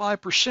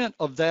 25%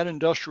 of that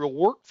industrial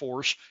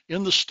workforce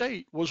in the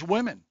state was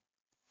women.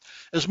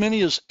 As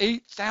many as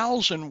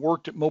 8,000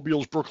 worked at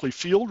Mobile's Brookley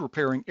Field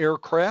repairing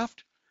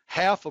aircraft.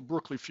 Half of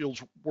Brookley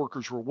Field's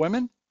workers were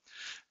women.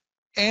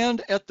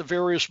 And at the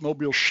various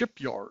Mobile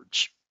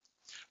shipyards.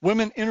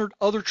 Women entered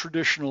other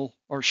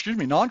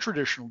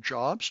non-traditional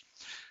jobs,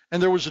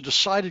 and there was a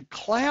decided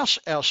class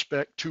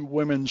aspect to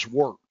women's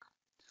work.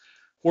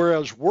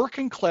 Whereas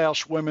working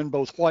class women,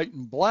 both white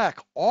and black,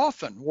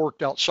 often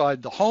worked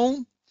outside the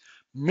home,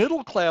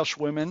 middle class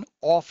women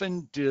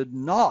often did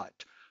not.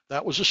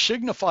 That was a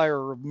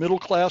signifier of middle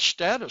class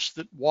status,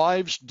 that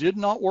wives did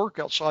not work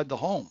outside the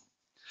home.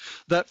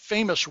 That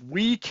famous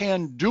 "We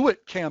Can Do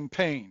It"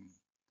 campaign,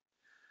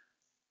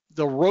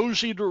 the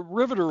Rosie the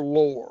Riveter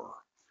lore,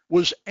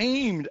 was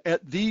aimed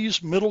at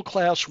these middle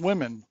class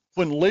women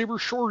when labor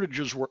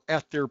shortages were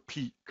at their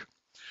peak.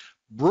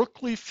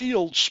 Brookley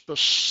Field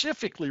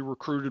specifically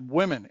recruited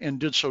women and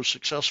did so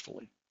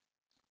successfully.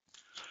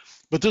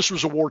 But this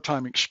was a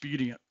wartime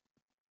expedient.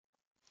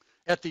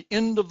 At the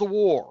end of the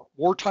war,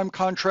 wartime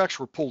contracts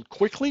were pulled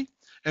quickly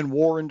and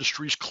war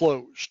industries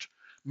closed.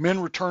 Men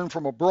returned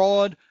from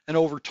abroad, and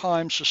over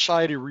time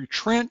society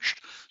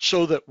retrenched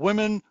so that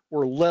women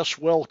were less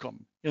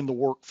welcome in the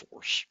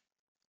workforce.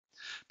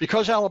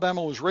 Because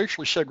Alabama was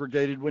racially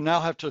segregated, we now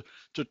have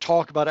to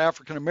talk about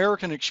African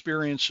American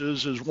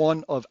experiences as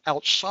one of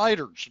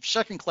outsiders, of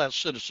second-class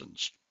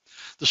citizens.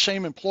 The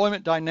same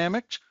employment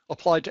dynamics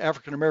applied to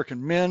African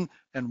American men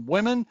and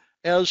women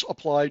as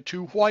applied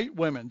to white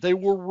women. They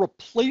were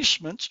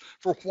replacements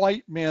for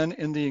white men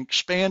in the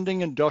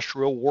expanding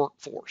industrial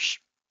workforce.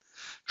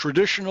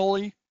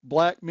 Traditionally,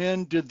 black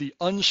men did the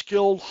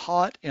unskilled,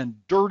 hot,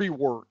 and dirty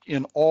work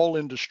in all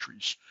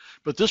industries,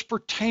 but this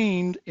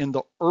pertained in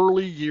the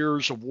early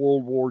years of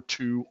World War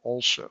II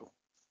also.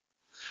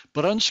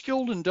 But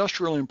unskilled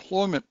industrial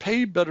employment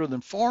paid better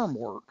than farm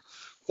work,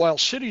 while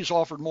cities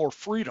offered more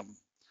freedom.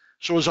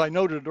 So as I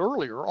noted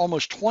earlier,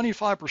 almost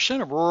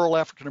 25% of rural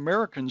African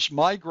Americans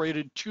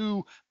migrated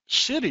to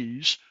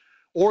cities,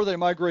 or they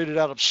migrated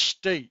out of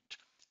state,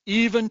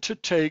 even to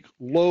take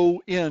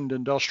low-end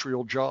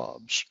industrial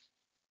jobs.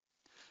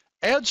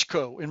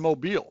 ADSCO in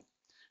Mobile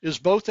is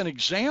both an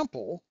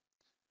example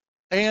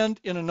and,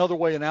 in another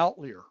way, an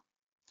outlier.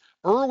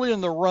 Early in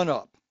the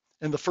run-up,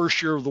 in the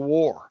first year of the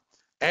war,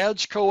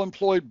 ADSCO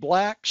employed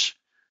blacks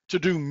to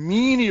do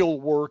menial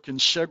work in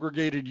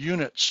segregated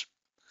units.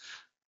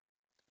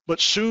 But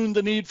soon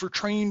the need for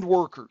trained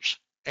workers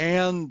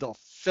and the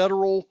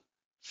Federal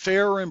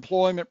Fair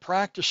Employment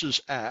Practices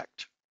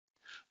Act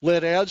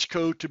led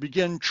ADSCO to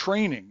begin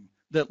training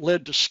that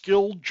led to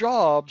skilled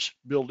jobs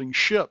building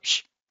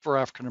ships for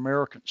African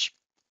Americans.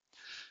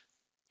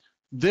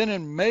 Then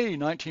in May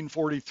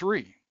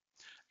 1943,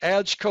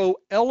 ADSCO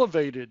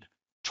elevated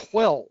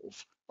 12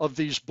 of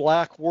these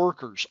black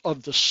workers,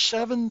 of the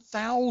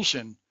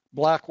 7,000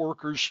 black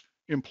workers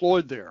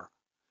employed there,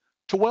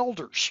 to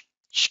welders,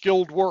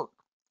 skilled work.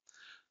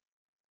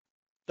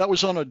 That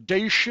was on a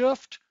day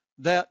shift.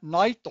 That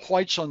night, the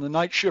whites on the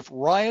night shift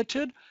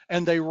rioted,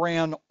 and they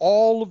ran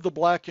all of the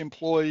black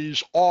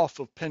employees off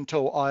of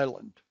Pinto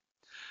Island.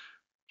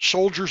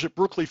 Soldiers at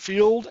Brookley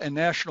Field and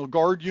National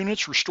Guard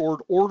units restored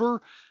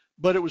order,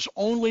 but it was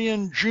only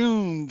in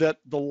June that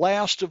the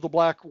last of the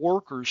black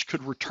workers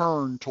could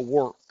return to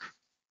work.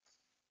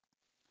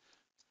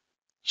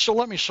 So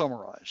let me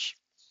summarize.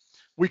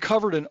 We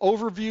covered an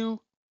overview,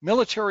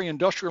 military,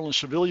 industrial, and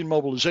civilian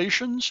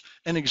mobilizations,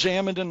 and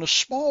examined in a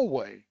small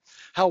way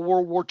how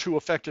World War II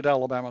affected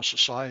Alabama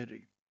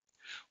society.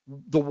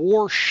 The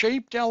war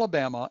shaped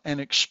Alabama and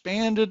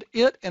expanded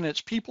it and its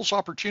people's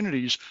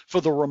opportunities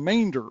for the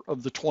remainder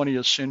of the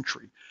 20th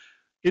century.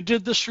 It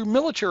did this through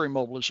military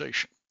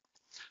mobilization.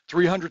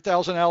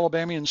 300,000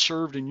 Alabamians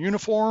served in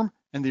uniform,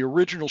 and the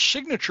original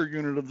signature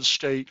unit of the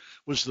state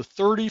was the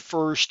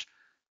 31st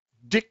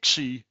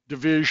Dixie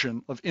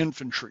Division of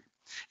Infantry,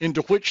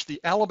 into which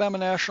the Alabama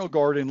National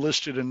Guard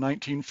enlisted in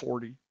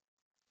 1940.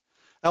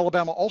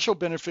 Alabama also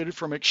benefited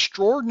from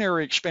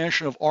extraordinary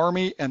expansion of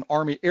Army and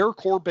Army Air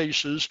Corps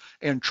bases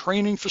and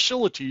training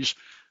facilities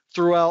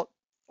throughout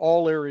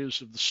all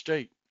areas of the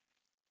state.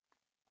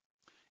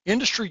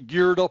 Industry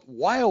geared up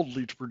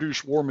wildly to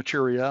produce war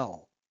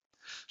materiel.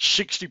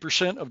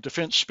 60% of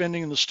defense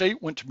spending in the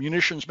state went to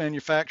munitions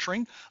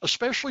manufacturing,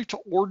 especially to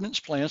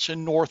ordnance plants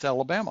in North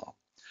Alabama.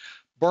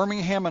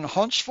 Birmingham and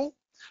Huntsville,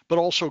 but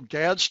also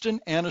Gadsden,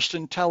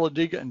 Anniston,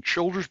 Talladega, and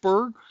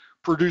Childersburg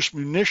produced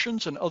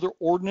munitions and other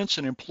ordnance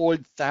and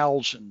employed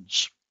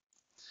thousands.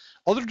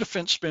 Other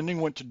defense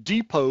spending went to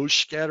depots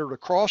scattered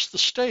across the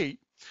state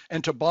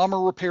and to bomber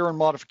repair and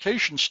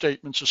modification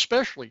statements,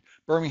 especially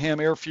Birmingham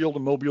Airfield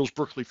and Mobile's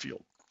Brookley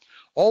Field.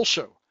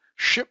 Also,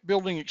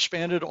 shipbuilding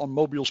expanded on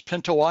Mobile's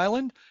Pinto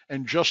Island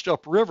and just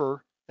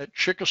upriver at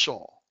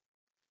Chickasaw.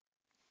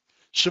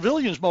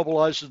 Civilians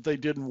mobilized as they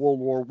did in World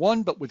War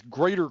I, but with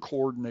greater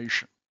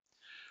coordination.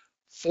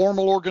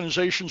 Formal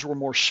organizations were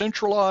more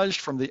centralized,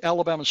 from the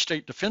Alabama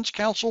State Defense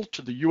Council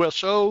to the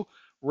USO,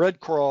 Red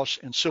Cross,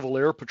 and Civil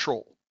Air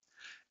Patrol.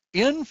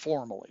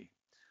 Informally,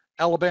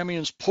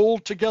 Alabamians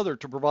pulled together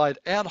to provide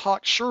ad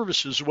hoc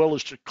services as well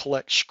as to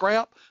collect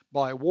scrap,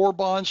 buy war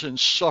bonds, and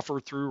suffer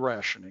through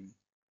rationing.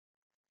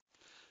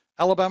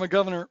 Alabama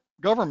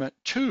government,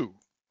 too,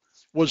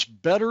 was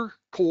better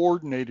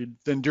coordinated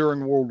than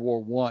during World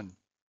War I.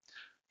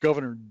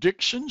 Governor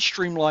Dixon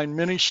streamlined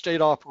many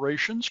state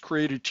operations,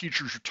 created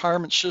teachers'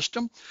 retirement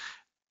system,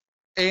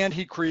 and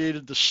he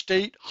created the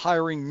state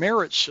hiring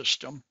merit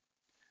system.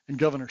 And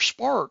Governor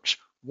Sparks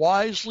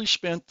wisely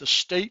spent the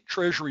state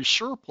treasury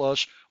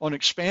surplus on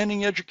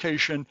expanding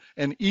education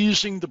and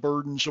easing the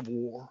burdens of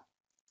war.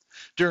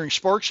 During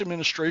Sparks'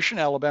 administration,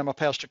 Alabama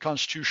passed a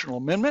constitutional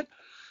amendment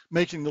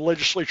making the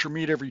legislature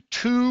meet every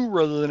 2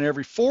 rather than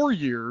every 4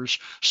 years,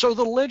 so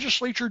the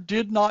legislature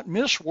did not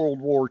miss World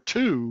War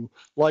II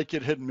like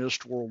it had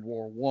missed World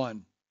War I.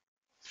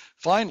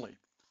 Finally,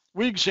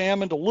 we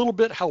examined a little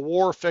bit how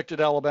war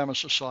affected Alabama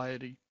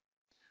society.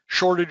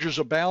 Shortages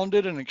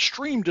abounded, and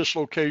extreme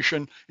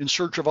dislocation in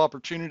search of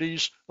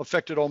opportunities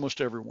affected almost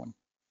everyone.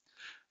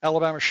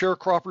 Alabama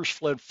sharecroppers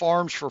fled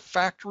farms for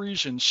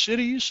factories in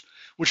cities,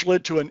 which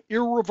led to an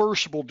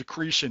irreversible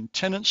decrease in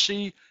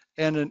tenancy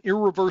and an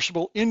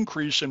irreversible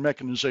increase in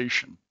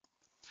mechanization.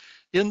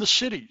 In the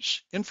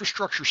cities,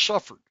 infrastructure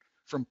suffered,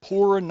 from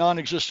poor and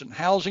non-existent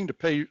housing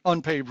to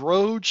unpaved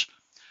roads,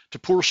 to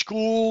poor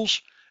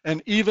schools,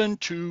 and even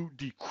to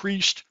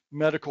decreased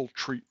medical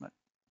treatment.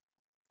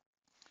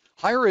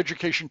 Higher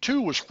education,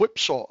 too, was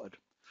whipsawed.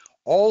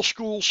 All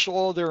schools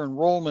saw their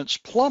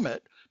enrollments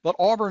plummet, but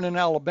Auburn and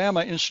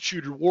Alabama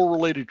instituted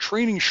war-related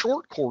training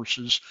short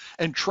courses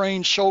and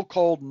trained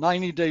so-called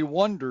 90-day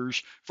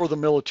wonders for the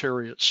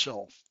military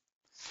itself.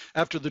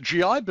 After the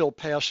GI Bill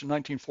passed in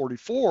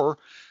 1944,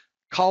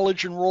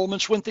 college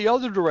enrollments went the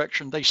other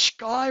direction. They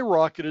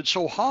skyrocketed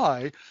so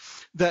high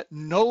that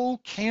no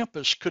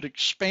campus could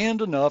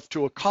expand enough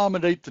to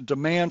accommodate the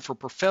demand for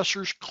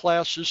professors,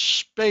 classes,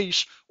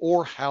 space,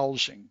 or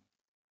housing.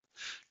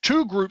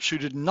 Two groups who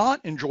did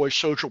not enjoy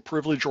social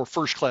privilege or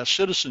first-class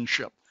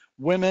citizenship,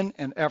 women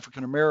and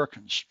African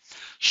Americans,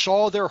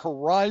 saw their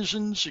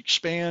horizons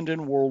expand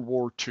in World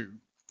War II.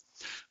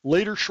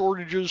 Later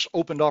shortages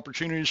opened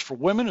opportunities for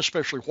women,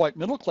 especially white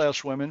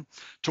middle-class women,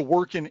 to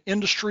work in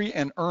industry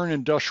and earn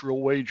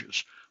industrial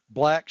wages.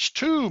 Blacks,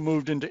 too,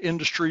 moved into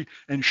industry,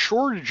 and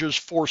shortages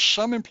forced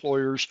some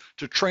employers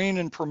to train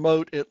and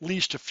promote at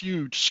least a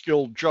few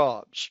skilled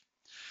jobs.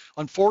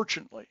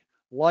 Unfortunately,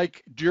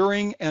 like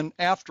during and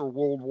after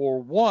World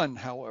War I,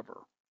 however,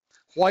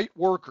 white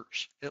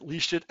workers, at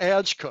least at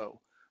ADSCO,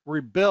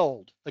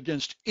 rebelled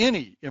against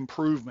any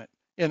improvement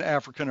in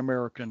African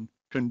American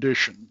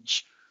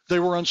conditions. They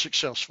were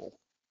unsuccessful,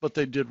 but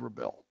they did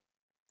rebel.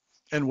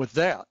 And with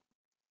that,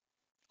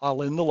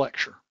 I'll end the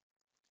lecture.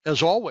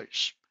 As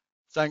always,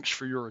 thanks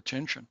for your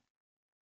attention.